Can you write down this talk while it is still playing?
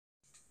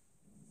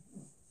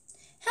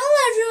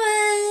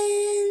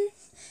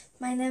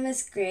My name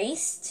is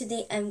Grace.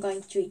 Today I'm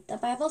going to read the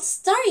Bible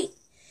story.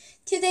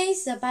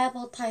 Today's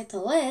Bible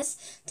title is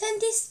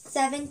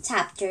 27th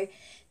chapter,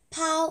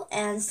 Paul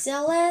and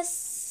Silas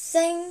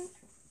sang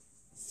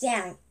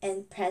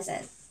in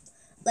prison.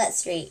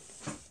 Let's read.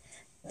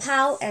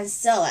 Paul and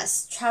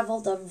Silas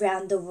traveled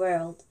around the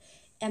world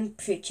and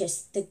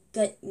preached the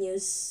good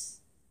news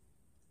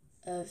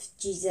of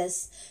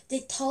Jesus.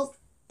 They told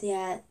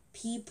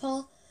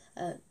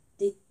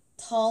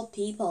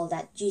people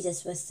that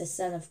Jesus was the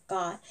Son of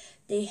God.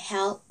 They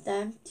helped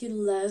them to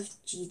love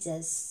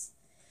Jesus.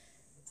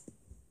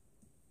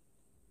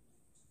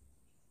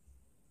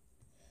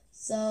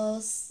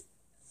 So,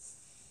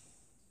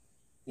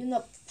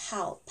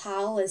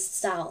 Paul is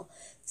Saul.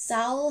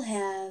 Saul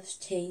has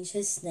changed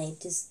his name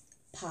to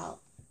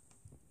Paul.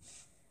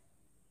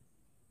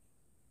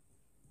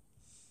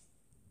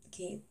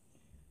 Okay.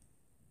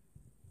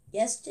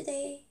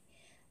 Yesterday,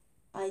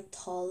 I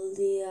told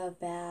you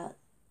about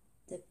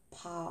the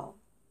Paul.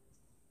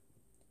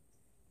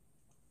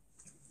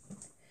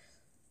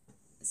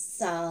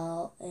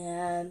 Saul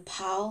and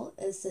Paul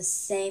is the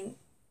same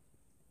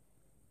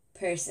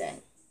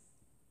person.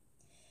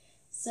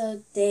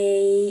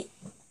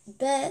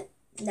 But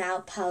now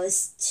Paul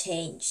is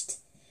changed.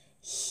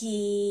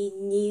 He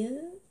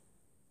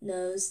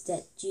knows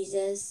that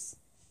Jesus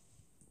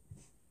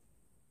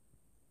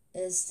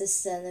is the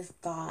Son of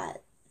God.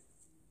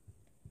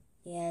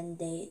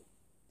 And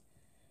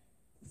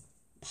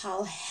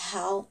Paul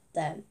helped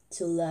them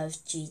to love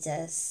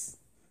Jesus.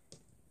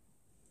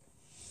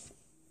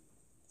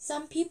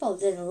 Some people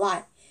didn't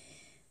like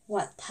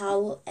what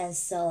Paul and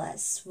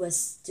Silas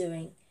was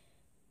doing.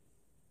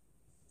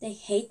 They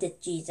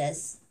hated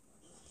Jesus.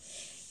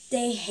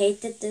 They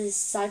hated the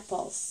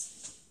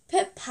disciples.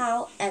 Put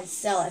Paul and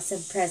Silas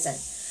in prison.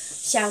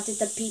 Shouted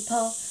the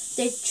people.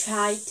 They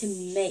tried to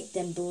make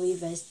them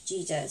believe in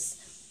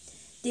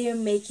Jesus. They are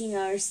making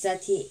our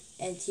city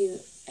into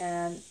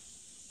an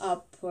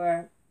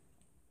uproar.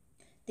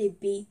 They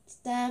beat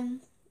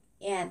them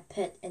and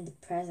put in the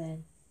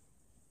prison.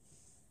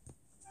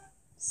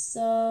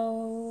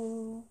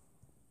 So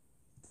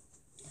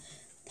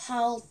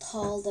Paul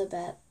told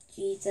about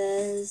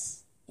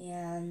Jesus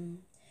and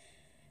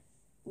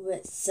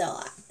with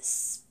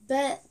Silas,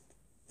 but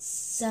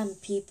some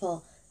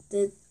people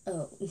didn't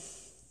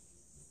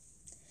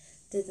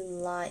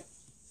like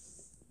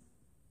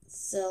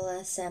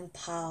Silas and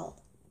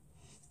Paul.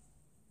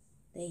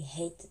 They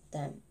hated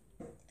them,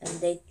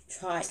 and they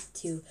tried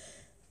to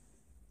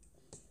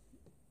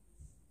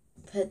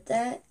put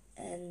that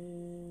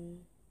in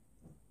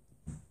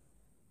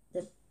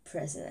the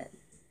prison.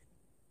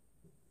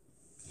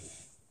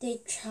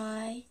 They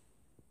tried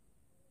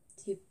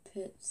to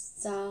put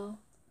Saul.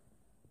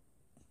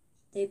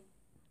 They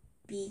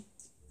beat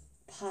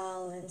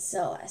Paul and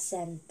Silas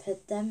and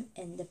put them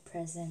in the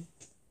prison.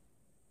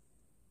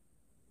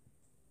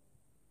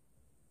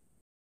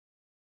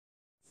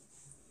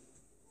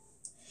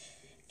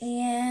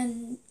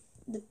 And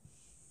the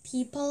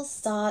people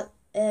thought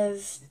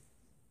if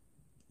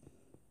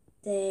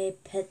they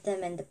put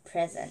them in the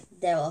prison,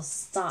 they will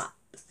stop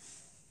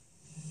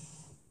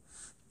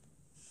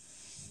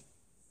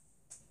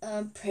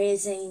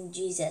praising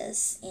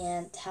Jesus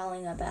and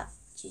telling about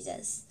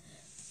Jesus.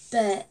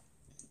 But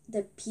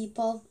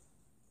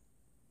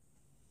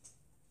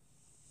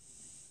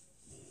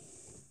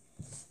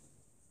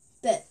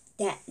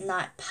that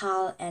night,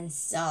 Paul and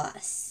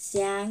Silas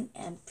sang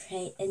and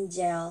prayed in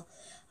jail.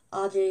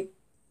 Other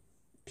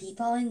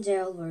people in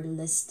jail were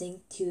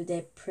listening to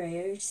their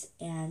prayers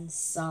and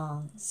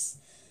songs.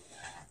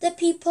 The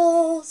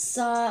people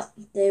thought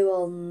they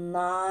will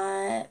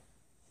not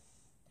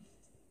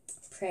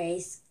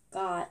praise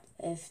God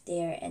if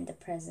they are in the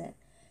prison,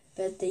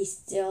 but they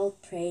still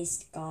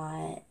praised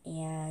God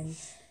and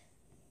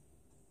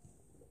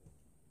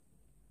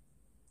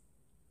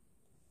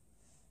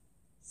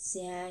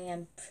sang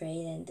and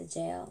prayed in the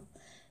jail.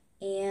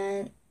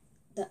 And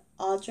the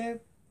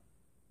other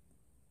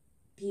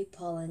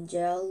people in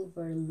jail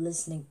were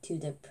listening to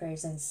the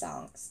prayers and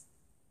songs.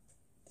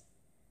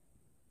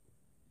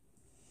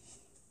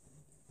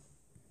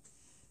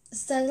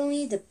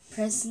 Suddenly, the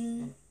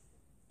prison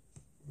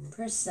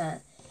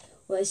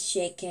was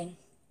shaking.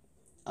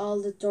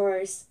 All the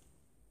doors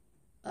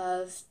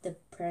of the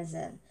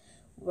prison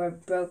were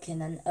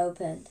broken and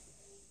opened.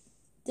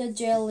 The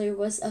jailer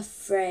was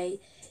afraid.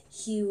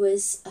 He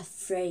was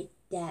afraid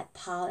that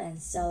Paul and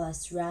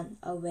Silas ran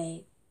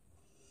away.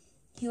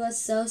 He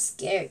was so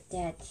scared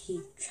that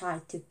he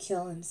tried to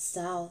kill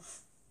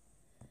himself.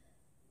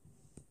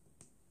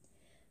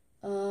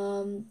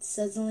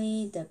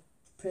 Suddenly, the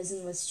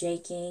prison was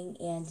shaking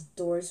and the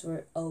doors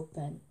were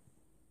open.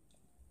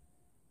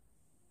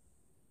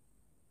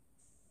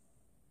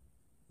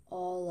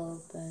 All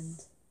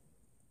opened.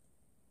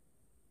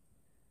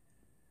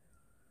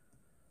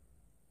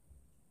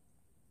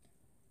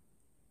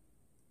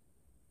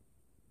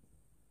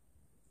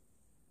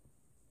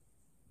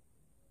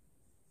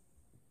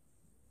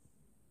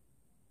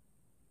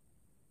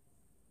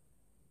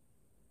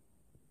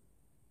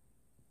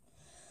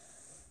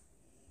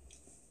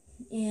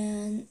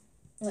 And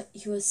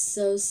he was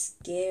so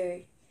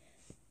scared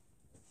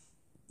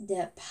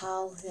that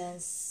Paul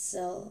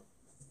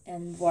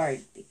and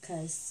worried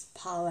because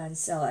Paul and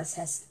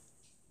Silas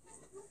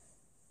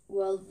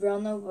will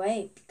run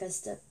away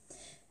because the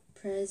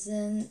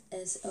prison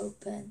is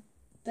open.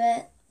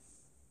 But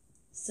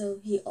so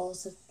he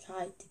also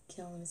tried to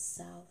kill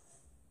himself.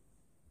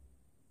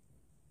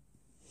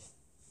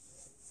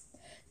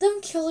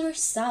 Don't kill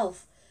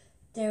yourself.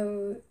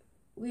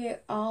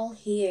 We're all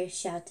here,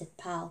 shouted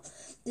Paul.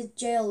 The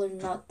jailer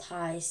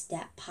noticed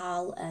that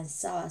Paul and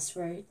Silas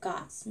were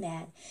God's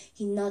men.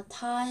 He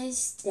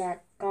noticed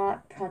that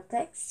God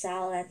protects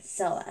Saul and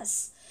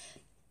Silas.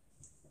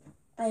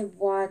 I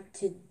want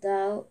to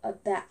know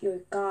about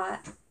your God.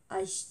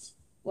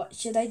 What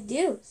should I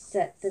do?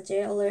 Said the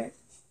jailer.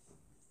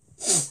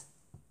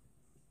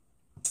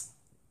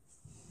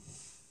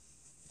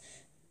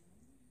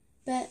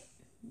 But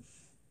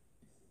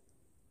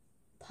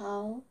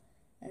Paul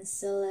and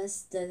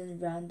Silas didn't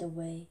run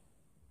away.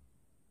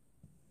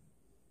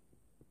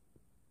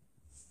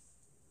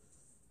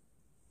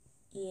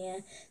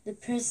 And the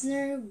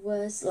prisoner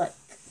was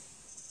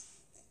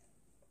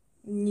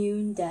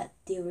knew that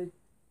they were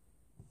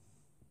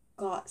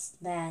God's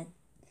men.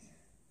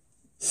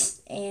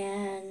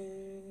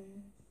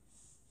 And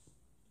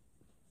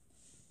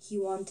he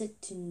wanted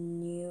to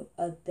know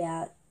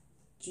about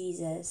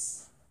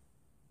Jesus.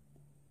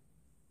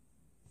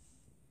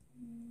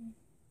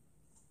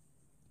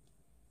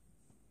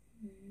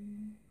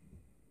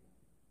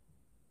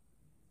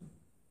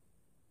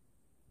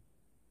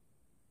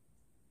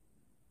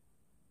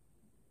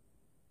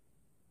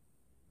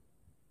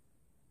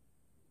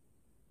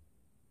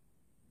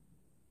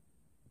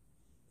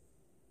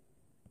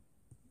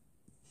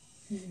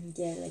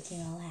 They're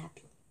looking all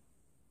happy.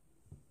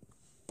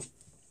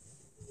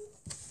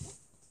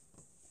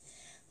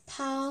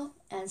 Paul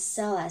and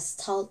Silas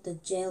told the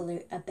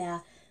jailer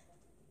about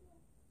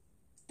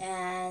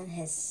and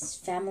his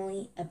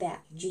family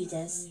about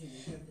Jesus.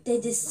 They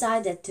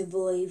decided to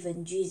believe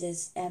in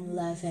Jesus and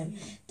love him.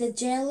 The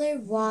jailer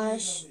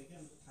watched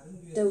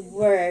the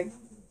word.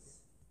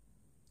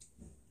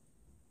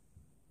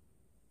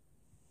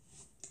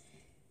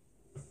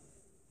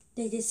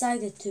 They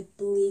decided to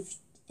believe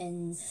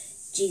in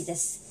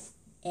Jesus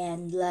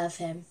and love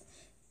him.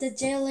 The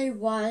jailer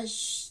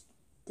watched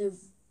the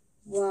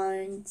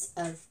words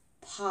of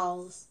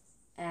Paul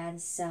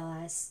and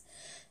Silas.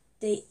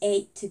 They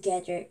ate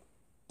together.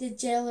 The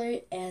jailer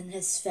and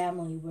his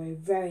family were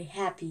very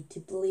happy to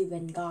believe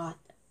in God.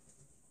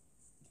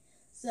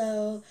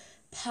 So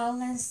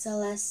Paul and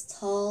Silas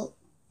told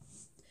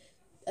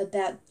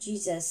about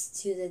Jesus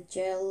to the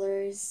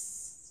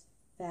jailer's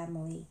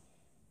family.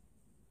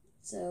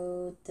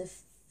 So the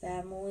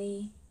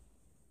family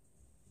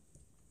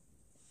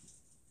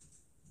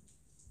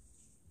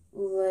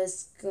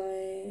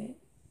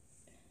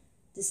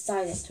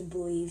decided to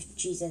believe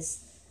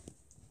Jesus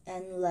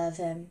and love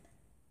him.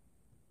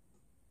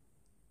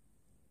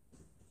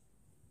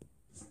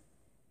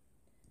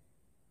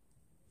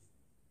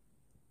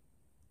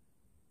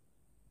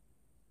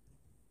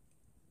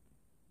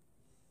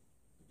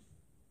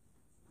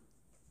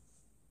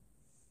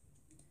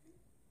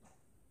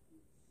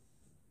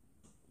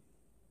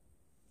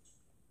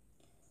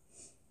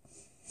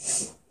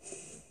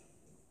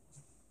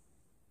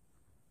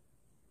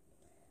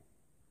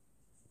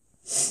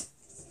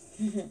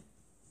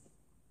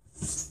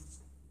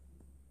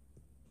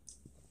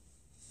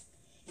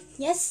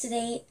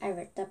 Yesterday, I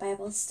read the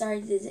Bible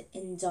story to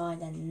enjoy,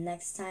 and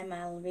next time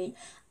I'll read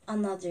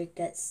another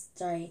good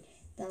story.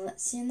 Then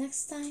let's see you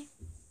next time.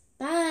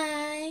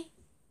 Bye!